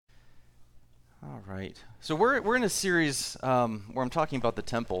All right. So we're in a series where I'm talking about the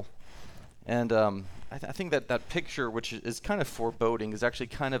temple, and I think that that picture, which is kind of foreboding, is actually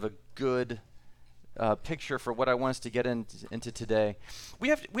kind of a good picture for what I want us to get into today. We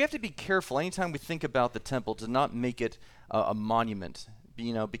have to be careful anytime we think about the temple to not make it a monument,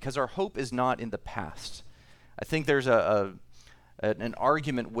 because our hope is not in the past. I think there's an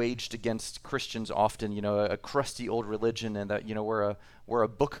argument waged against Christians often, a crusty old religion, and that we're a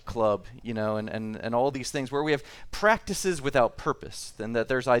book club, and all these things where we have practices without purpose, and that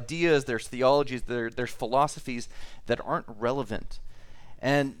there's ideas, there's theologies, there's philosophies that aren't relevant.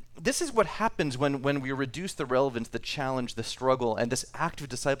 And this is what happens when we reduce the relevance, the challenge, the struggle, and this active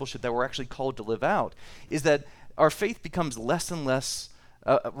discipleship that we're actually called to live out, is that our faith becomes less and less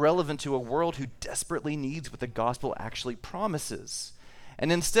relevant to a world who desperately needs what the gospel actually promises.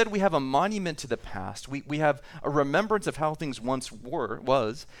 And instead we have a monument to the past. We have a remembrance of how things once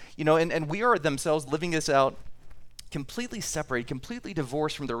was, and we are themselves living this out completely separated, completely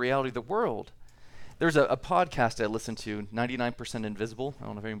divorced from the reality of the world. There's a podcast I listen to, 99% Invisible. I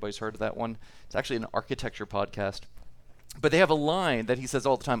don't know if anybody's heard of that one. It's actually an architecture podcast. But they have a line that he says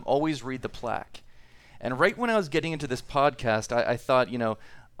all the time, always read the plaque. And right when I was getting into this podcast, I thought,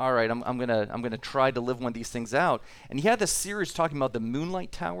 all right, I'm gonna try to live one of these things out. And he had this series talking about the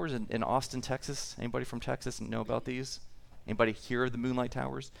Moonlight Towers in Austin, Texas. Anybody from Texas know about these? Anybody hear of the Moonlight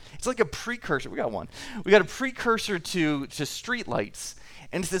Towers? It's like a precursor. We got one. We got a precursor to streetlights.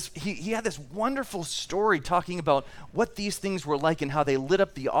 And it's this, he had this wonderful story talking about what these things were like and how they lit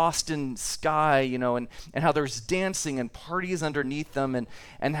up the Austin sky, and how there was dancing and parties underneath them,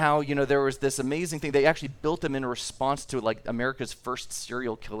 and how, there was this amazing thing. They actually built them in response to like America's first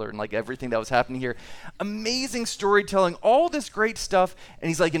serial killer and like everything that was happening here. Amazing storytelling, all this great stuff. And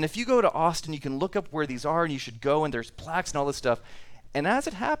he's like, and if you go to Austin, you can look up where these are and you should go, and there's plaques and all this stuff. And as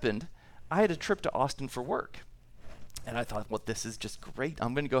it happened, I had a trip to Austin for work. And I thought, well, this is just great.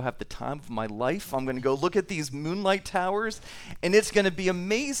 I'm going to go have the time of my life. I'm going to go look at these Moonlight Towers, and it's going to be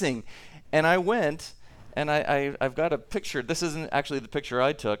amazing. And I went, and I've got a picture. This isn't actually the picture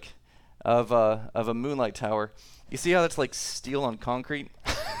I took of a Moonlight Tower. You see how that's like steel on concrete?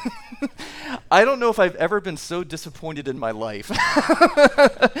 I don't know if I've ever been so disappointed in my life.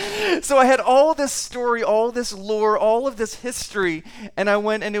 So I had all this story, all this lore, all of this history, and I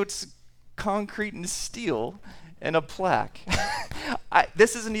went, and it's concrete and steel and a plaque.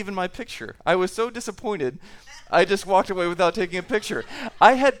 This isn't even my picture. I was so disappointed, I just walked away without taking a picture.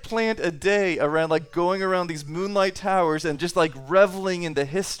 I had planned a day around like going around these Moonlight Towers and just like reveling in the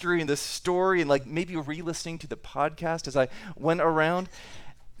history and the story and like maybe re-listening to the podcast as I went around.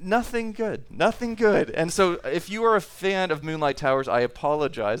 Nothing good. And so if you are a fan of Moonlight Towers, I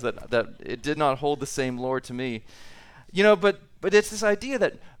apologize that it did not hold the same lore to me. But it's this idea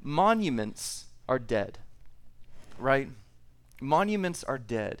that monuments are dead. Right? Monuments are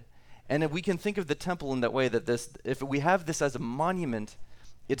dead. And if we can think of the temple in that way, that if we have this as a monument,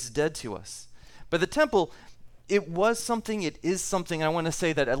 it's dead to us. But the temple, it was something, it is something. I want to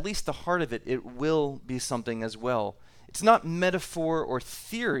say that at least the heart of it will be something as well. It's not metaphor or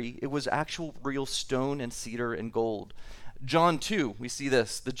theory. It was actual real stone and cedar and gold. John 2, we see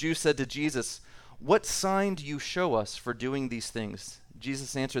this. The Jews said to Jesus, "What sign do you show us for doing these things?"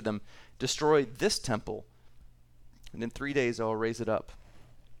 Jesus answered them, "Destroy this temple, and in 3 days I will raise it up."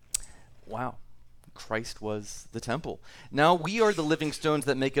 Wow. Christ was the temple. Now we are the living stones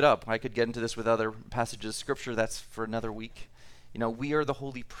that make it up. I could get into this with other passages of scripture. That's for another week. We are the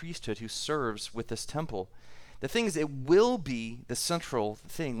holy priesthood who serves with this temple. The thing is, it will be the central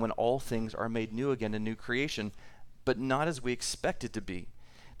thing when all things are made new again in new creation, but not as we expect it to be.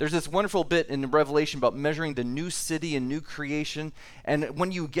 There's this wonderful bit in Revelation about measuring the new city and new creation. And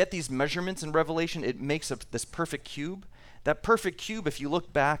when you get these measurements in Revelation, it makes this perfect cube. That perfect cube, if you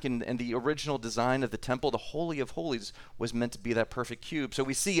look back in the original design of the temple, the Holy of Holies was meant to be that perfect cube. So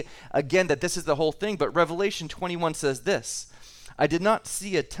we see, again, that this is the whole thing. But Revelation 21 says this, "I did not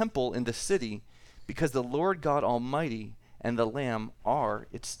see a temple in the city, because the Lord God Almighty and the Lamb are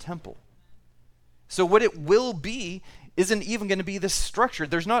its temple." So what it will be isn't even going to be this structure.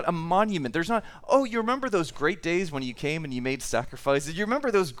 There's not a monument. There's not, oh, you remember those great days when you came and you made sacrifices? You remember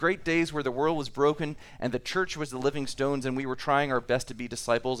those great days where the world was broken and the church was the living stones and we were trying our best to be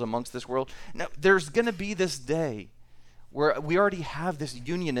disciples amongst this world? No, there's going to be this day where we already have this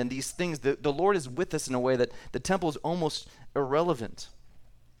union and these things. The Lord is with us in a way that the temple is almost irrelevant.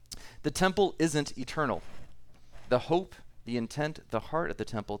 The temple isn't eternal. The hope, the intent, the heart of the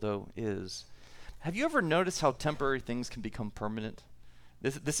temple, though, is. Have you ever noticed how temporary things can become permanent?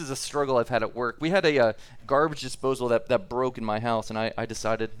 This is a struggle I've had at work. We had a garbage disposal that broke in my house, and I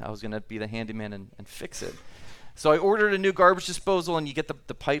decided I was going to be the handyman and fix it. So I ordered a new garbage disposal, and you get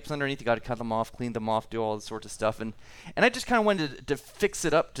the pipes underneath. You got to cut them off, clean them off, do all this sorts of stuff. And I just kind of wanted to fix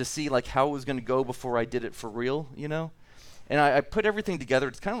it up to see like how it was going to go before I did it for real, you know. And I put everything together.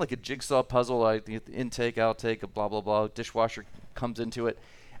 It's kind of like a jigsaw puzzle. Intake, outtake, blah blah blah. Dishwasher comes into it.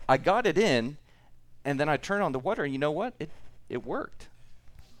 I got it in, and then I turned on the water, and you know what? It worked.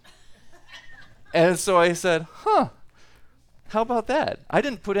 And so I said, how about that? I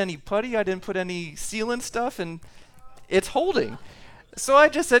didn't put any putty, I didn't put any sealant stuff, and it's holding. So I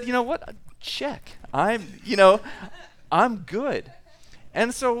just said, you know what? Check. I'm good.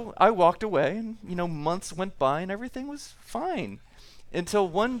 And so I walked away, and months went by, and everything was fine. Until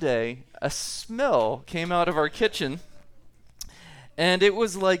one day, a smell came out of our kitchen, and it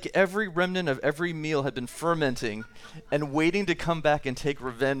was like every remnant of every meal had been fermenting and waiting to come back and take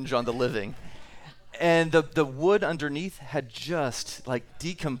revenge on the living. And the wood underneath had just like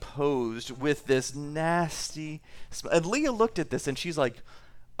decomposed with this nasty smell. And Leah looked at this and she's like,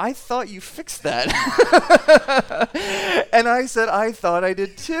 I thought you fixed that. And I said, I thought I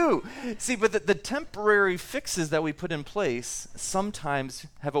did too. See, but the temporary fixes that we put in place sometimes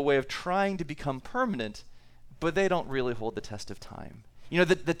have a way of trying to become permanent, but they don't really hold the test of time.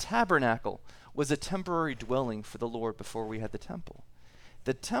 The tabernacle was a temporary dwelling for the Lord before we had the temple.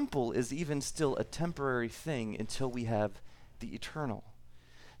 The temple is even still a temporary thing until we have the eternal.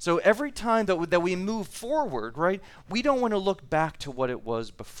 So every time that we move forward, right, we don't want to look back to what it was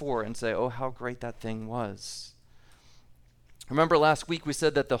before and say, oh, how great that thing was. Remember last week we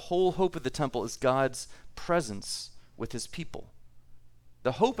said that the whole hope of the temple is God's presence with his people.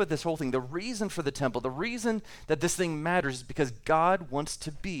 The hope of this whole thing, the reason for the temple, the reason that this thing matters is because God wants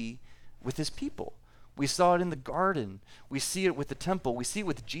to be with his people. We saw it in the garden. We see it with the temple. We see it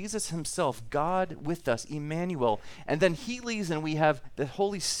with Jesus himself, God with us, Emmanuel. And then he leaves and we have the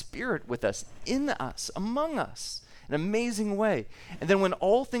Holy Spirit with us, in us, among us, in an amazing way. And then when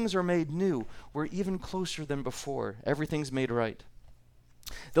all things are made new, we're even closer than before. Everything's made right.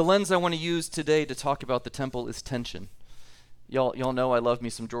 The lens I want to use today to talk about the temple is tension. Y'all know I love me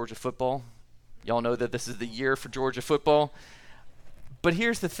some Georgia football. Y'all know that this is the year for Georgia football. But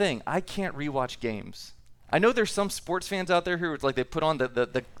here's the thing, I can't rewatch games. I know there's some sports fans out there who like they put on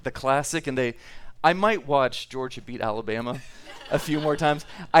the classic and I might watch Georgia beat Alabama a few more times.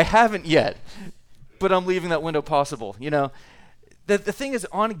 I haven't yet, but I'm leaving that window possible. The thing is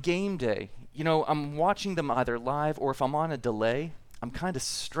on game day, I'm watching them either live or if I'm on a delay, I'm kind of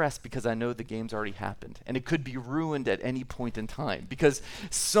stressed because I know the game's already happened and it could be ruined at any point in time because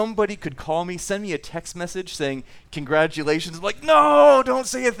somebody could call me, send me a text message saying, congratulations. I'm like, no, don't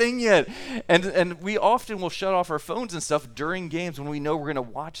say a thing yet. And we often will shut off our phones and stuff during games when we know we're going to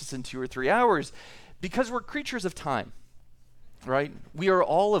watch this in 2 or 3 hours because we're creatures of time, right? We are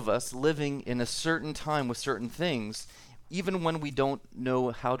all of us living in a certain time with certain things, even when we don't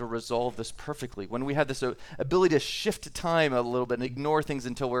know how to resolve this perfectly, when we have this ability to shift time a little bit and ignore things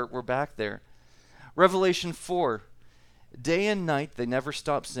until we're back there. Revelation 4, day and night they never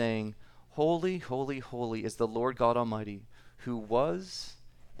stop saying, holy, holy, holy is the Lord God Almighty, who was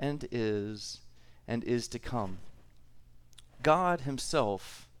and is to come. God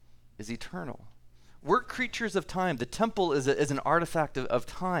himself is eternal. We're creatures of time. The temple is an artifact of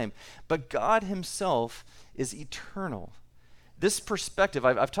time, but God himself is eternal. This perspective,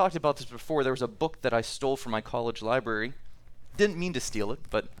 I've talked about this before. There was a book that I stole from my college library. Didn't mean to steal it,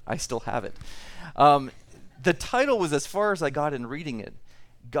 but I still have it. The title was, as far as I got in reading it,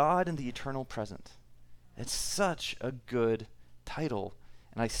 God in the Eternal Present. It's such a good title,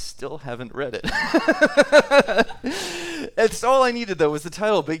 and I still haven't read it. It's all I needed, though, was the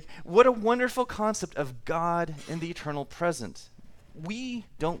title. But what a wonderful concept of God in the eternal present. We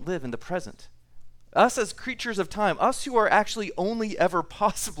don't live in the present. Us as creatures of time, us who are actually only ever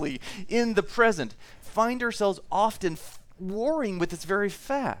possibly in the present, find ourselves often warring with this very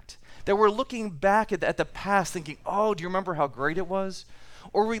fact that we're looking back at the past thinking, oh, do you remember how great it was?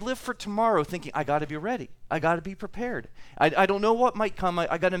 Or we live for tomorrow thinking, I got to be ready. I got to be prepared. I don't know what might come.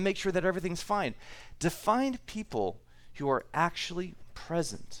 I got to make sure that everything's fine. To find people who are actually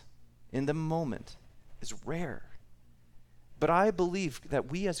present in the moment is rare. But I believe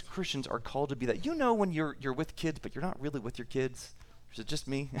that we as Christians are called to be that. When you're with kids, but you're not really with your kids. Is it just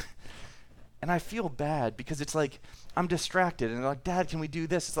me? And I feel bad because it's like I'm distracted and they're like, Dad, can we do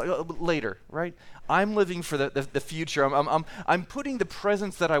this? It's like, oh, later, right? I'm living for the future. I'm putting the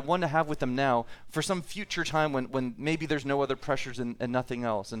presence that I want to have with them now for some future time when maybe there's no other pressures and nothing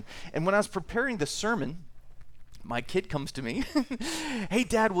else. And when I was preparing the sermon, My kid comes to me, "Hey,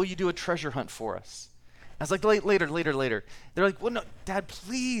 Dad, will you do a treasure hunt for us?" I was like, later. They're like, "Well, no, Dad,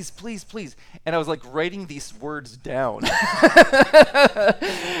 please, please, please." And I was like writing these words down.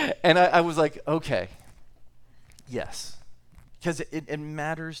 And I was like, okay, yes. Because it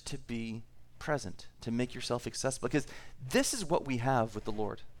matters to be present, to make yourself accessible. Because this is what we have with the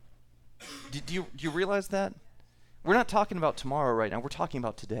Lord. Do you realize that? We're not talking about tomorrow right now. We're talking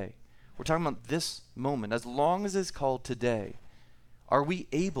about today. We're talking about this moment. As long as it's called today, are we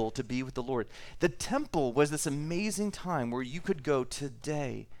able to be with the Lord? The temple was this amazing time where you could go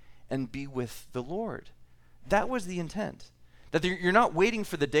today and be with the Lord. That was the intent. That you're not waiting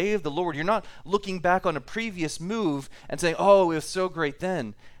for the day of the Lord. You're not looking back on a previous move and saying, "Oh, it was so great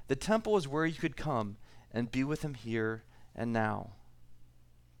then." The temple is where you could come and be with him here and now.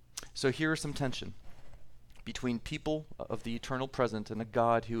 So here is some tension between people of the eternal present and a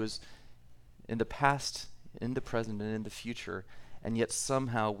God who is in the past, in the present, and in the future, and yet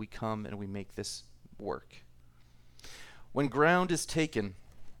somehow we come and we make this work. When ground is taken,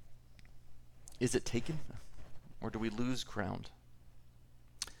 is it taken? Or do we lose ground?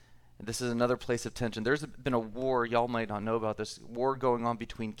 And this is another place of tension. There's been a war, y'all might not know about this, war going on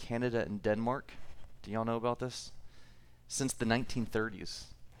between Canada and Denmark. Do y'all know about this? Since the 1930s.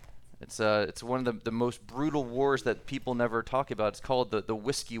 It's one of the most brutal wars that people never talk about. It's called the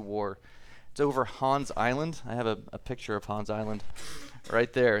Whiskey War. It's over Hans Island. I have a picture of Hans Island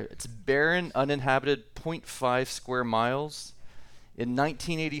right there. It's barren, uninhabited, 0.5 square miles. In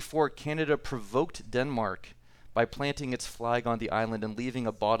 1984, Canada provoked Denmark by planting its flag on the island and leaving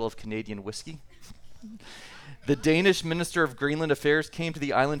a bottle of Canadian whiskey. The Danish Minister of Greenland Affairs came to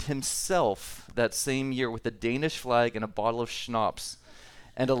the island himself that same year with the Danish flag and a bottle of schnapps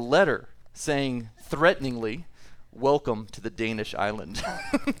and a letter saying threateningly, "Welcome to the Danish island."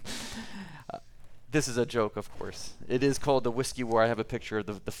 This is a joke, of course. It is called the Whiskey War. I have a picture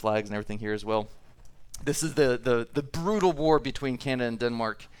of the flags and everything here as well. This is the brutal war between Canada and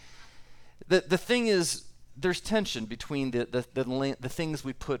Denmark. The thing is, there's tension between the things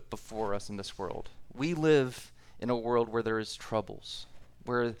we put before us in this world. We live in a world where there is troubles,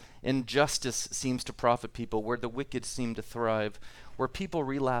 where injustice seems to profit people, where the wicked seem to thrive, where people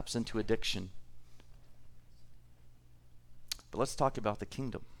relapse into addiction. But let's talk about the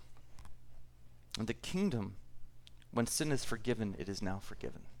kingdom. In the kingdom, when sin is forgiven, it is now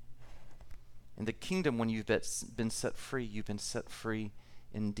forgiven. In the kingdom, when you've been set free, you've been set free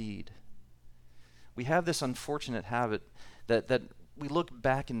indeed. We have this unfortunate habit that we look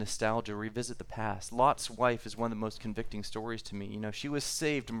back in nostalgia, revisit the past. Lot's wife is one of the most convicting stories to me. You know, she was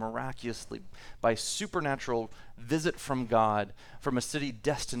saved miraculously by supernatural visit from God from a city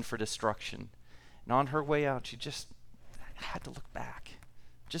destined for destruction. And on her way out, she just had to look back.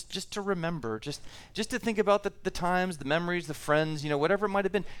 Just to remember, just to think about the times, the memories, the friends, whatever it might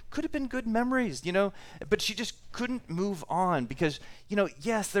have been. Could have been good memories, but she just couldn't move on because,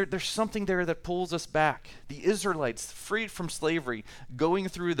 yes, there's something there that pulls us back. The Israelites, freed from slavery, going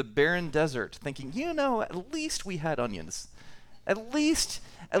through the barren desert, thinking, at least we had onions. At least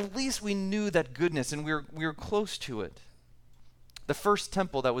we knew that goodness and we were close to it. The first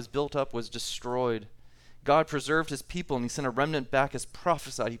temple that was built up was destroyed. God preserved his people, and he sent a remnant back as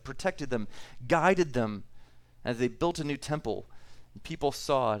prophesied. He protected them, guided them as they built a new temple. And people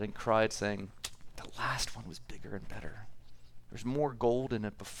saw it and cried, saying, "The last one was bigger and better. There's more gold in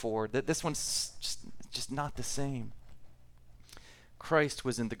it before. This one's just not the same." Christ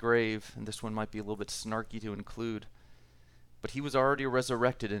was in the grave, and this one might be a little bit snarky to include, but he was already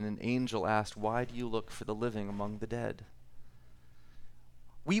resurrected, and an angel asked, "Why do you look for the living among the dead?"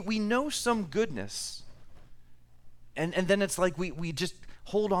 We know some goodness. And then it's like we just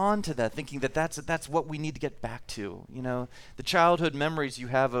hold on to that, thinking that's what we need to get back to. The childhood memories you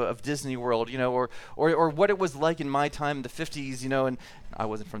have of Disney World, or what it was like in my time in the 50s, and I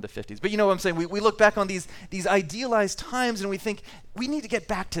wasn't from the 50s, but you know what I'm saying. We look back on these idealized times and we think we need to get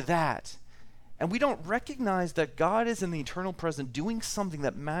back to that. And we don't recognize that God is in the eternal present doing something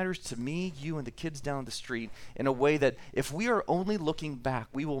that matters to me, you, and the kids down the street in a way that if we are only looking back,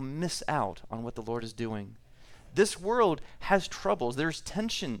 we will miss out on what the Lord is doing. This world has troubles. There's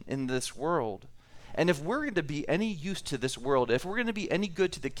tension in this world. And if we're going to be any use to this world, if we're going to be any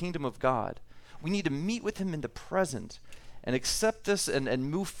good to the kingdom of God, we need to meet with him in the present and accept this and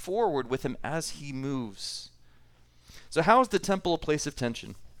move forward with him as he moves. So how is the temple a place of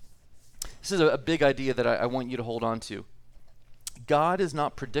tension? This is a big idea that I want you to hold on to. God is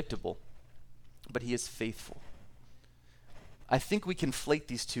not predictable, but he is faithful. I think we conflate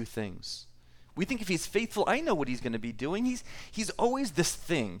these two things. We think if he's faithful, I know what he's going to be doing. He's always this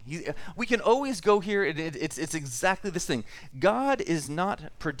thing. We can always go here, and it's exactly this thing. God is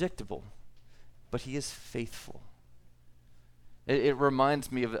not predictable, but he is faithful. It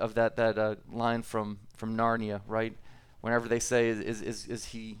reminds me of that line from Narnia, right? Whenever they say, is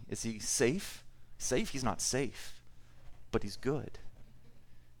he safe? Safe? He's not safe, but he's good,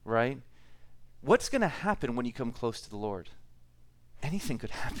 right? What's going to happen when you come close to the Lord? Anything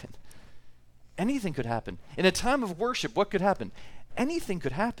could happen. Anything could happen. In a time of worship, what could happen? Anything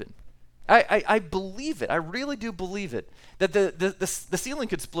could happen. I believe it. I really do believe it. That the ceiling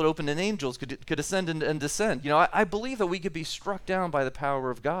could split open and angels could ascend and descend. I believe that we could be struck down by the power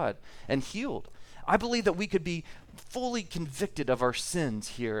of God and healed. I believe that we could be fully convicted of our sins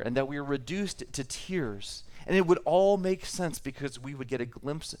here and that we are reduced to tears. And it would all make sense because we would get a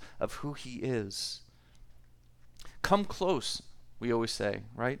glimpse of who he is. Come close, we always say,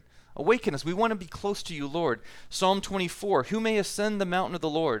 right? Awaken us. We want to be close to you, Lord. Psalm 24, who may ascend the mountain of the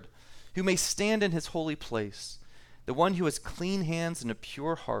Lord? Who may stand in his holy place? The one who has clean hands and a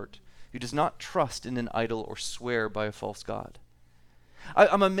pure heart, who does not trust in an idol or swear by a false god.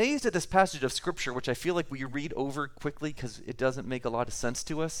 I'm amazed at this passage of Scripture, which I feel like we read over quickly because it doesn't make a lot of sense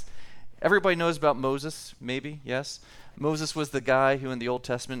to us. Everybody knows about Moses, maybe, yes? Moses was the guy who in the Old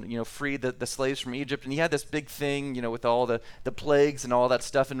Testament, freed the slaves from Egypt, and he had this big thing, with all the plagues and all that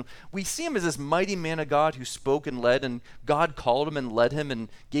stuff, and we see him as this mighty man of God who spoke and led, and God called him and led him and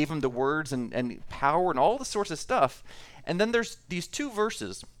gave him the words and power and all the sorts of stuff. And then there's these two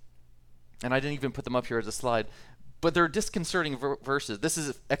verses, and I didn't even put them up here as a slide, but they're disconcerting verses. This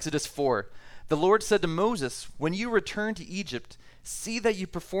is Exodus 4. The Lord said to Moses, when you return to Egypt, see that you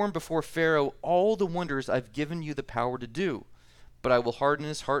perform before Pharaoh all the wonders I've given you the power to do. But I will harden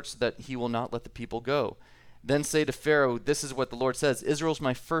his heart so that he will not let the people go. Then say to Pharaoh, this is what the Lord says, Israel's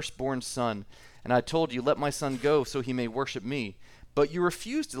my firstborn son. And I told you, let my son go so he may worship me. But you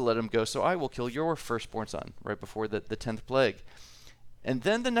refused to let him go, so I will kill your firstborn son, right before the 10th plague. And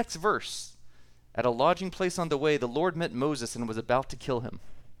then the next verse, at a lodging place on the way, the Lord met Moses and was about to kill him.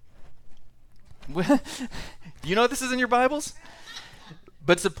 Do you know this is in your Bibles?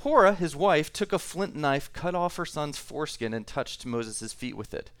 But Zipporah, his wife, took a flint knife, cut off her son's foreskin, and touched Moses' feet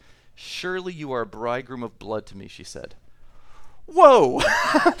with it. Surely you are a bridegroom of blood to me, she said. Whoa!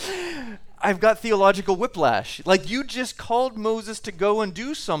 I've got theological whiplash. Like, you just called Moses to go and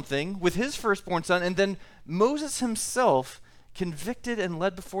do something with his firstborn son, and then Moses himself, convicted and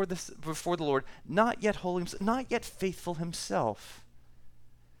led before the Lord, not yet holy, not yet faithful himself.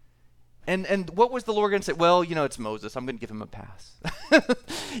 And what was the Lord going to say? Well, it's Moses. I'm going to give him a pass.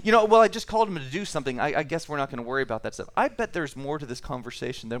 I just called him to do something. I guess we're not going to worry about that stuff. I bet there's more to this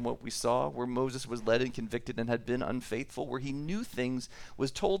conversation than what we saw, where Moses was led and convicted and had been unfaithful, where he knew things,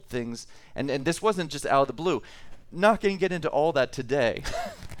 was told things, and this wasn't just out of the blue. Not going to get into all that today.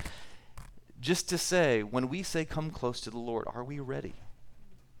 Just to say, when we say come close to the Lord, are we ready?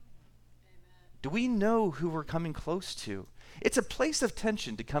 Do we know who we're coming close to? It's a place of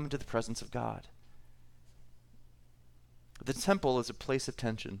tension to come into the presence of God. The temple is a place of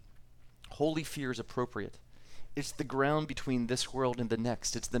tension. Holy fear is appropriate. It's the ground between this world and the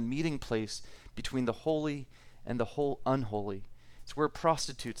next. It's the meeting place between the holy and the unholy. It's where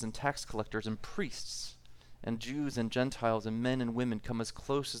prostitutes and tax collectors and priests and Jews and Gentiles and men and women come as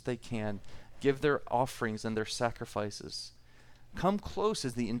close as they can, give their offerings and their sacrifices. Come close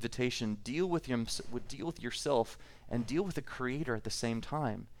is the invitation. Deal with yourself and deal with the Creator at the same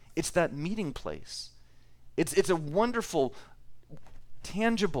time. It's that meeting place. It's a wonderful,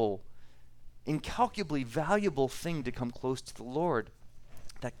 tangible, incalculably valuable thing to come close to the Lord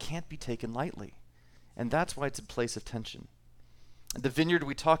that can't be taken lightly. And that's why it's a place of tension. At the Vineyard,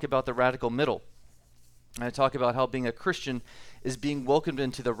 we talk about the radical middle. And I talk about how being a Christian is being welcomed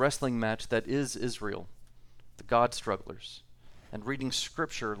into the wrestling match that is Israel, the God strugglers. And reading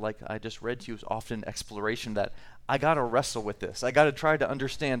Scripture, like I just read to you, is often an exploration that I got to wrestle with this. I got to try to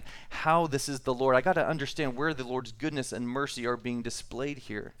understand how this is the Lord. I got to understand where the Lord's goodness and mercy are being displayed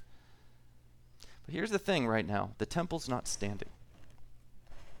here. But here's the thing right now. The temple's not standing.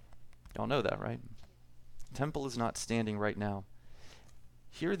 Y'all know that, right? The temple is not standing right now.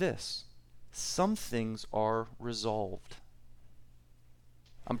 Hear this. Some things are resolved.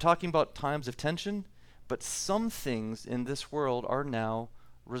 I'm talking about times of tension, but some things in this world are now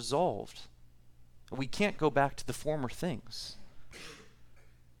resolved. We can't go back to the former things.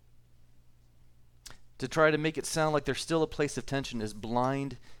 To try to make it sound like there's still a place of tension is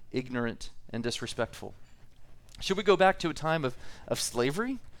blind, ignorant, and disrespectful. Should we go back to a time of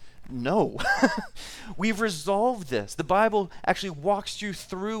slavery? No. We've resolved this. The Bible actually walks you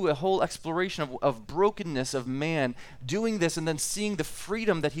through a whole exploration of brokenness of man doing this and then seeing the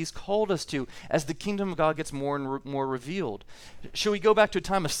freedom that he's called us to as the kingdom of God gets more and more revealed. Should we go back to a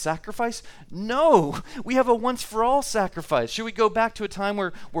time of sacrifice? No. We have a once-for-all sacrifice. Should we go back to a time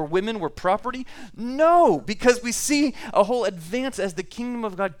where women were property? No, because we see a whole advance as the kingdom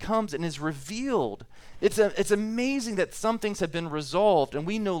of God comes and is revealed. It's amazing that some things have been resolved and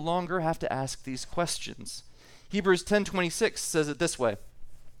we no longer have to ask these questions. Hebrews 10:26 says it this way: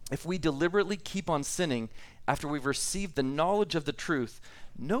 if we deliberately keep on sinning after we've received the knowledge of the truth,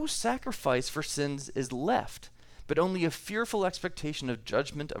 no sacrifice for sins is left, but only a fearful expectation of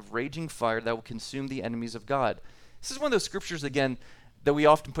judgment of raging fire that will consume the enemies of God. This is one of those scriptures, again, that we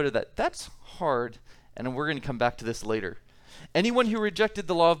often put it that's hard, and we're going to come back to this later. Anyone who rejected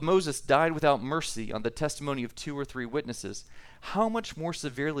the law of Moses died without mercy on the testimony of 2 or 3 witnesses. How much more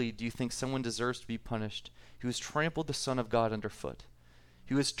severely do you think someone deserves to be punished who has trampled the Son of God underfoot,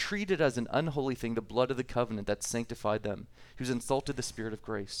 who has treated as an unholy thing the blood of the covenant that sanctified them, who's insulted the Spirit of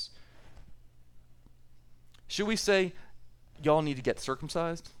grace? Should we say, y'all need to get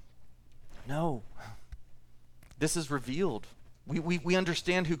circumcised? No. This is revealed. We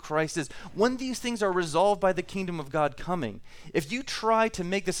understand who Christ is. When these things are resolved by the kingdom of God coming, if you try to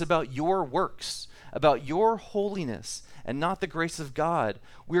make this about your works, about your holiness, and not the grace of God,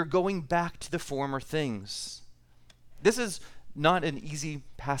 we're going back to the former things. This is not an easy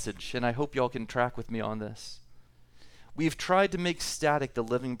passage, and I hope y'all can track with me on this. We've tried to make static the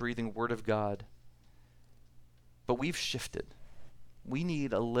living, breathing Word of God, but we've shifted. We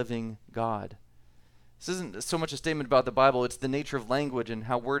need a living God. This isn't so much a statement about the Bible, it's the nature of language and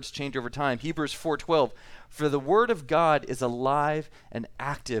how words change over time. Hebrews 4:12, for the word of God is alive and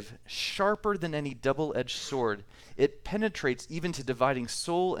active, sharper than any double-edged sword. It penetrates even to dividing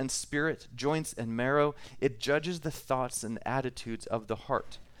soul and spirit, joints and marrow. It judges the thoughts and attitudes of the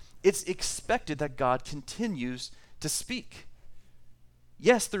heart. It's expected that God continues to speak.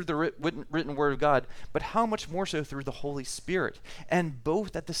 Yes, through the written word of God, but how much more so through the Holy Spirit, and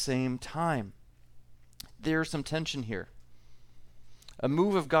both at the same time. There's some tension here. A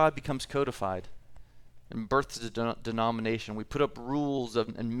move of God becomes codified and births a denomination. We put up rules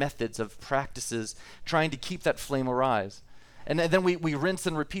and methods of practices trying to keep that flame arise. And then we rinse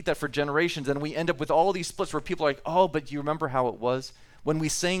and repeat that for generations, and we end up with all these splits where people are like, oh, but you remember how it was? When we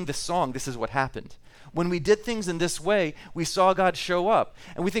sang the song, this is what happened. When we did things in this way, we saw God show up.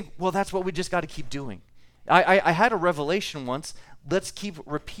 And we think, well, that's what we just got to keep doing. I had a revelation once. Let's keep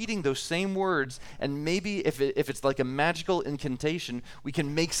repeating those same words, and maybe if it's like a magical incantation, we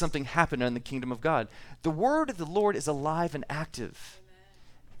can make something happen in the kingdom of God. The word of the Lord is alive and active.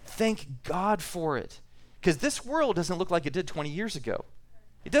 Amen. Thank God for it. Because this world doesn't look like it did 20 years ago.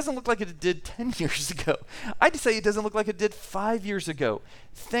 It doesn't look like it did 10 years ago. I'd say it doesn't look like it did 5 years ago.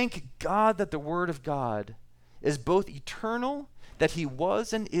 Thank God that the word of God is both eternal, that he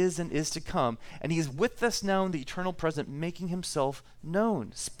was and is to come, and he's with us now in the eternal present, making himself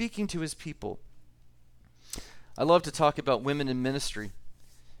known, speaking to his people. I love to talk about women in ministry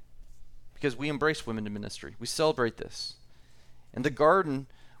because we embrace women in ministry. We celebrate this. In the garden,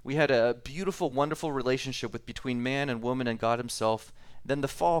 we had a beautiful, wonderful relationship between man and woman and God himself. Then the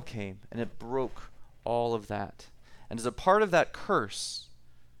fall came, and it broke all of that. And as a part of that curse,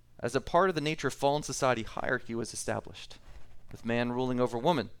 as a part of the nature of fallen society, hierarchy was established, with man ruling over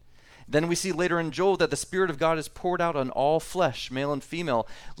woman. Then we see later in Joel that the Spirit of God is poured out on all flesh, male and female.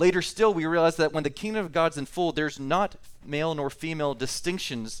 Later still, we realize that when the kingdom of God's in full, there's not male nor female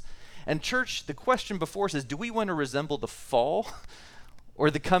distinctions. And church, the question before us is, do we want to resemble the fall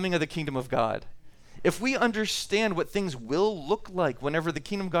or the coming of the kingdom of God? If we understand what things will look like whenever the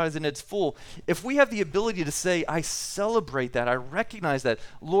kingdom of God is in its full, if we have the ability to say, I celebrate that, I recognize that,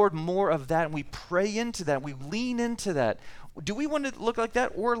 Lord, more of that, and we pray into that, we lean into that, do we want to look like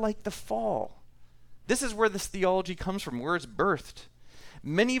that or like the fall? This is where this theology comes from, where it's birthed.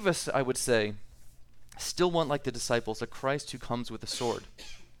 Many of us, I would say, still want, like the disciples, a Christ who comes with a sword,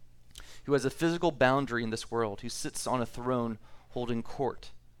 who has a physical boundary in this world, who sits on a throne holding court.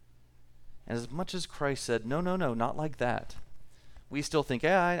 And as much as Christ said, no, not like that, we still think,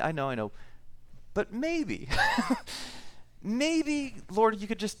 yeah, I know. But maybe, maybe, Lord, you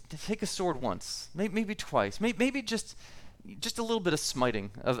could just take a sword once, maybe twice, maybe just a little bit of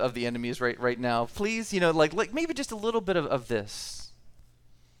smiting of the enemies right now. Please, like maybe just a little bit of this.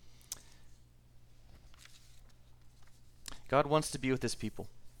 God wants to be with his people,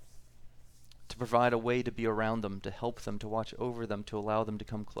 to provide a way to be around them, to help them, to watch over them, to allow them to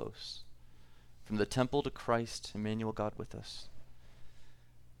come close. From the temple to Christ, Emmanuel, God with us.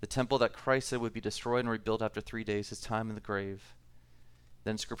 The temple that Christ said would be destroyed and rebuilt after 3 days, his time in the grave.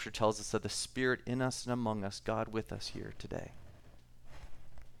 Then Scripture tells us that the Spirit in us and among us, God with us here today.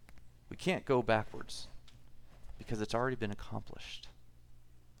 We can't go backwards because it's already been accomplished.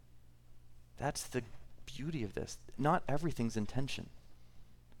 That's the beauty of this. Not everything's in tension.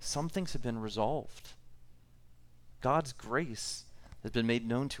 Some things have been resolved. God's grace has been made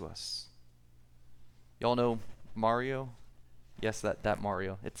known to us. Y'all know Mario? Yes, that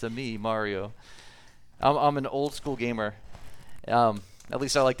Mario. It's a me, Mario. I'm an old school gamer. At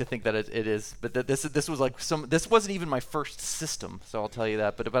least I like to think that it is. But this was like this wasn't even my first system, so I'll tell you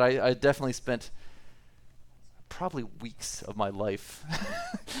that. But I definitely spent probably weeks of my life,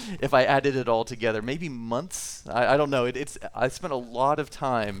 if I added it all together, maybe months. I don't know. I spent a lot of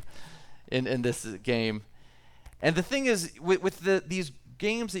time in this game. And the thing is, with these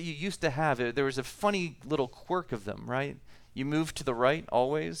games that you used to have, there was a funny little quirk of them, right? You move to the right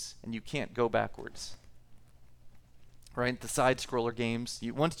always, and you can't go backwards. Right? The side-scroller games,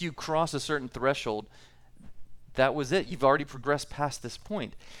 once you cross a certain threshold, that was it. You've already progressed past this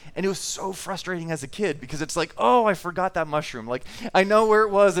point. And it was so frustrating as a kid because it's like, oh, I forgot that mushroom. Like, I know where it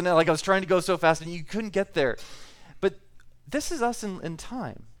was, and like I was trying to go so fast, and you couldn't get there. But this is us in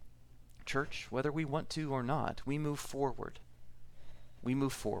time. Church, whether we want to or not, we move forward. We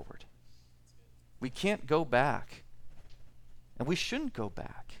move forward. We can't go back. And we shouldn't go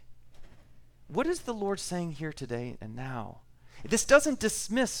back. What is the Lord saying here today and now? This doesn't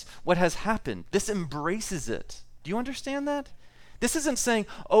dismiss what has happened. This embraces it. Do you understand that? This isn't saying,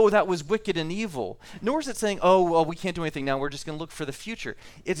 oh, that was wicked and evil. Nor is it saying, oh, well, we can't do anything now. We're just going to look for the future.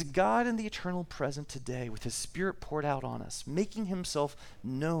 It's God in the eternal present today with his Spirit poured out on us, making himself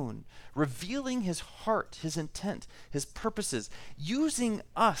known, revealing his heart, his intent, his purposes, using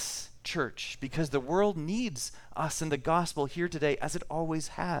us, church, because the world needs us in the gospel here today as it always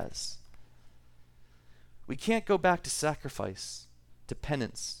has. We can't go back to sacrifice, to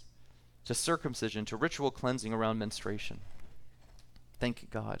penance, to circumcision, to ritual cleansing around menstruation. Thank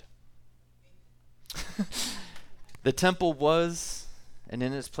God. The temple was, and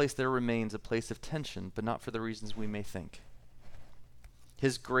in its place there remains, a place of tension, but not for the reasons we may think.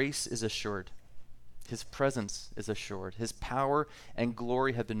 His grace is assured. His presence is assured. His power and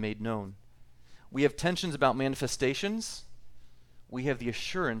glory have been made known. We have tensions about manifestations. We have the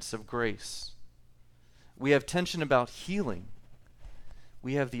assurance of grace. We have tension about healing.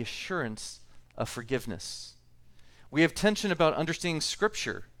 We have the assurance of forgiveness. We have tension about understanding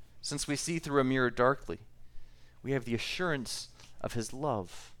Scripture, since we see through a mirror darkly. We have the assurance of his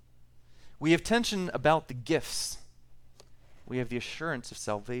love. We have tension about the gifts. We have the assurance of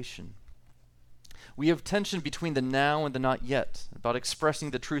salvation. We have tension between the now and the not yet, about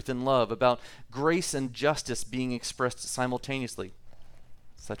expressing the truth in love, about grace and justice being expressed simultaneously,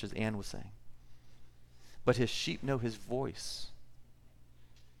 such as Anne was saying. But his sheep know his voice.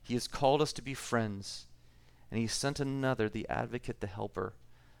 He has called us to be friends, and he sent another, the advocate, the helper,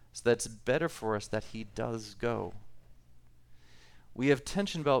 so that it's better for us that he does go. We have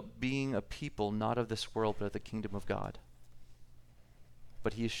tension about being a people not of this world, but of the kingdom of God.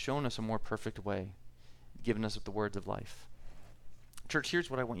 But he has shown us a more perfect way, given us the words of life. Church,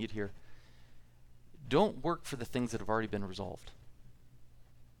 here's what I want you to hear. Don't work for the things that have already been resolved.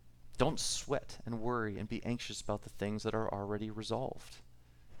 Don't sweat and worry and be anxious about the things that are already resolved.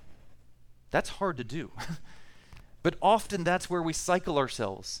 That's hard to do. But often that's where we cycle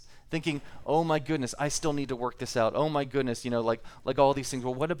ourselves, thinking, oh my goodness, I still need to work this out. Oh my goodness, like all these things.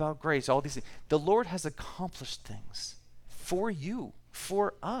 Well, what about grace? All these things. The Lord has accomplished things for you,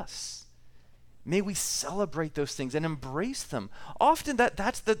 for us. May we celebrate those things and embrace them. Often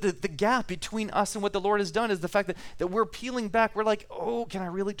that's the gap between us and what the Lord has done, is the fact that we're peeling back. We're like, oh, can I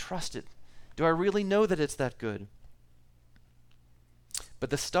really trust it? Do I really know that it's that good?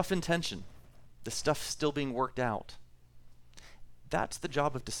 But the stuff in tension, the stuff still being worked out, that's the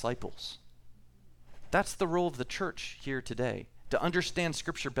job of disciples. That's the role of the church here today, to understand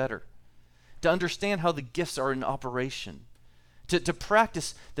Scripture better, to understand how the gifts are in operation, to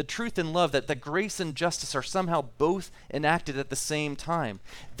practice the truth and love, that grace and justice are somehow both enacted at the same time.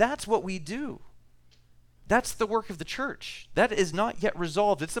 That's what we do. That's the work of the church. That is not yet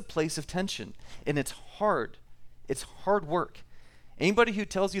resolved. It's a place of tension, and it's hard. It's hard work. Anybody who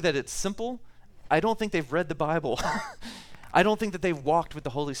tells you that it's simple, I don't think they've read the Bible. I don't think that they've walked with the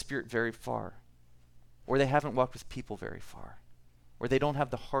Holy Spirit very far, or they haven't walked with people very far, or they don't have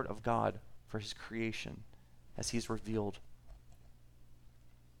the heart of God for his creation as he's revealed.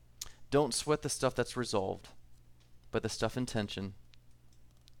 Don't sweat the stuff that's resolved, but the stuff in tension.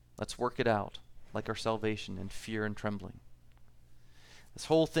 Let's work it out like our salvation in fear and trembling. This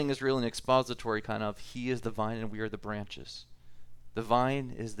whole thing is really an expository kind of, he is the vine and we are the branches. The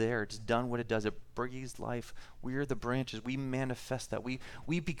vine is there. It's done what it does. It breathes life. We are the branches. We manifest that. We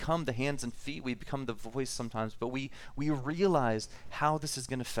become the hands and feet. We become the voice sometimes. But we realize how this is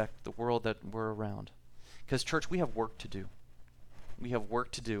going to affect the world that we're around. Because, church, we have work to do. We have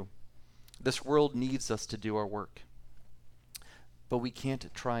work to do. This world needs us to do our work. But we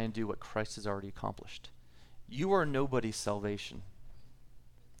can't try and do what Christ has already accomplished. You are nobody's salvation.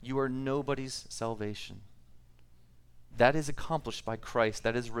 You are nobody's salvation. That is accomplished by Christ.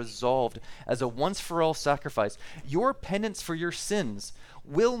 That is resolved as a once-for-all sacrifice. Your penance for your sins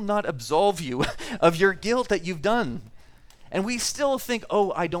will not absolve you of your guilt that you've done. And we still think,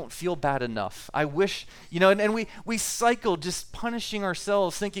 oh, I don't feel bad enough. I wish, and we cycle just punishing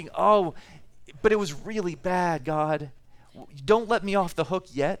ourselves thinking, oh, but it was really bad, God. Don't let me off the hook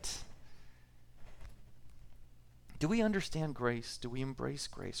yet. Do we understand grace? Do we embrace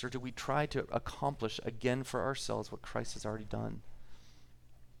grace? Or do we try to accomplish again for ourselves what Christ has already done?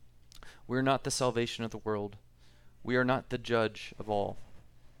 We're not the salvation of the world. We are not the judge of all.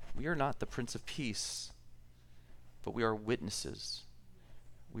 We are not the Prince of Peace. But we are witnesses.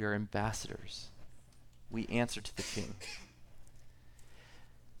 We are ambassadors. We answer to the King.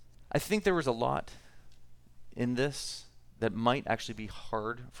 I think there was a lot in this that might actually be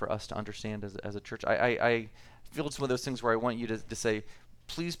hard for us to understand as a church. I feel it's one of those things where I want you to say,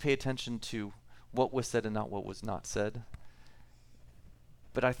 please pay attention to what was said and not what was not said.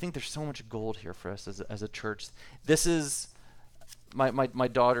 But I think there's so much gold here for us as a church. This is my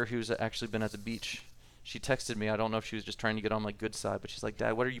daughter, who's actually been at the beach. She texted me. I don't know if she was just trying to get on my good side, but she's like,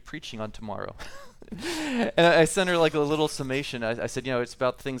 Dad, what are you preaching on tomorrow? And I sent her like a little summation. I said, it's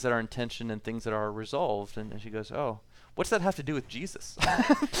about things that are in tension and things that are resolved. And she goes, oh, what's that have to do with Jesus?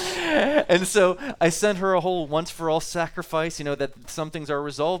 And so I sent her a whole once-for-all sacrifice, that some things are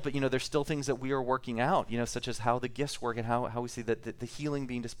resolved, but, there's still things that we are working out, such as how the gifts work and how we see that the healing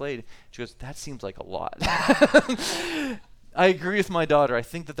being displayed. She goes, that seems like a lot. I agree with my daughter. I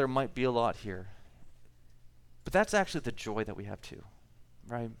think that there might be a lot here. But that's actually the joy that we have too,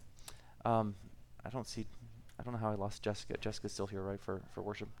 right? I don't know how I lost Jessica. Jessica's still here, right, for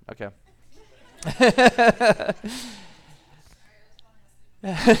worship? Okay.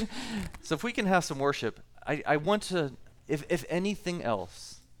 So if we can have some worship, I want to, if anything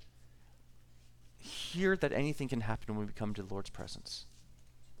else, hear that anything can happen when we come to the Lord's presence.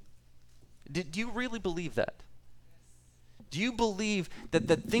 Do you really believe that? Do you believe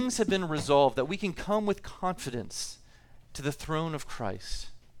that things have been resolved, that we can come with confidence to the throne of Christ,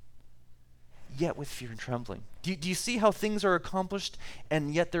 yet with fear and trembling? Do you see how things are accomplished,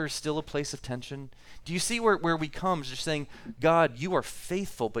 and yet there is still a place of tension? Do you see where we come just saying, God, you are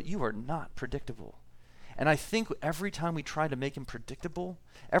faithful, but you are not predictable? And I think every time we try to make him predictable,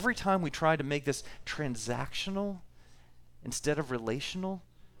 every time we try to make this transactional instead of relational,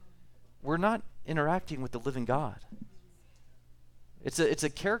 we're not interacting with the living God. It's a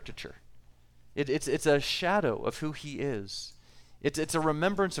caricature. It's a shadow of who he is. It's a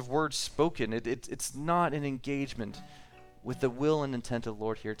remembrance of words spoken. It's not an engagement with the will and intent of the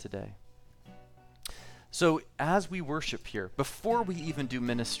Lord here today. So as we worship here, before we even do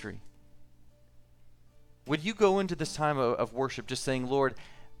ministry, would you go into this time of worship just saying, Lord,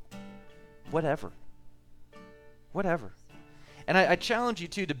 whatever. And I challenge you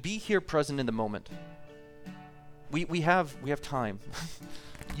too to be here present in the moment. We have time.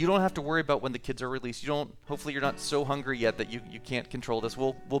 You don't have to worry about when the kids are released. Hopefully you're not so hungry yet that you can't control this.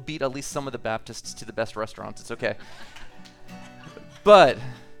 We'll beat at least some of the Baptists to the best restaurants. It's okay. But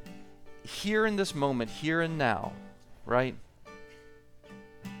here in this moment, here and now, right?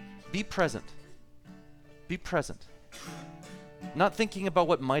 Be present. Be present. Not thinking about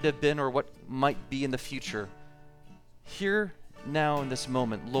what might have been or what might be in the future. Here, now, in this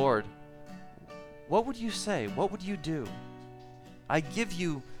moment, Lord, what would you say? What would you do? I give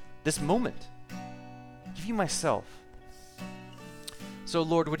you this moment. I give you myself. So,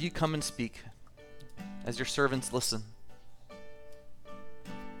 Lord, would you come and speak as your servants listen?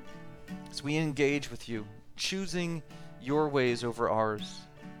 As we engage with you, choosing your ways over ours.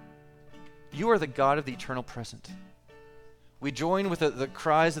 You are the God of the eternal present. We join with the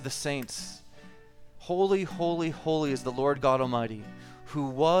cries of the saints. Holy, holy, holy is the Lord God Almighty, who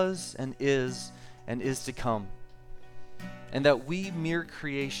was and is to come. And that we mere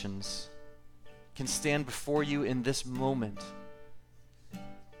creations can stand before you in this moment,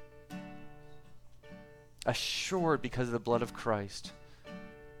 assured because of the blood of Christ,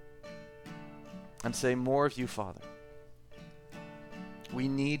 and say, more of you, Father. We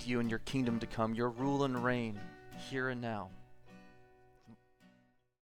need you and your kingdom to come, your rule and reign here and now.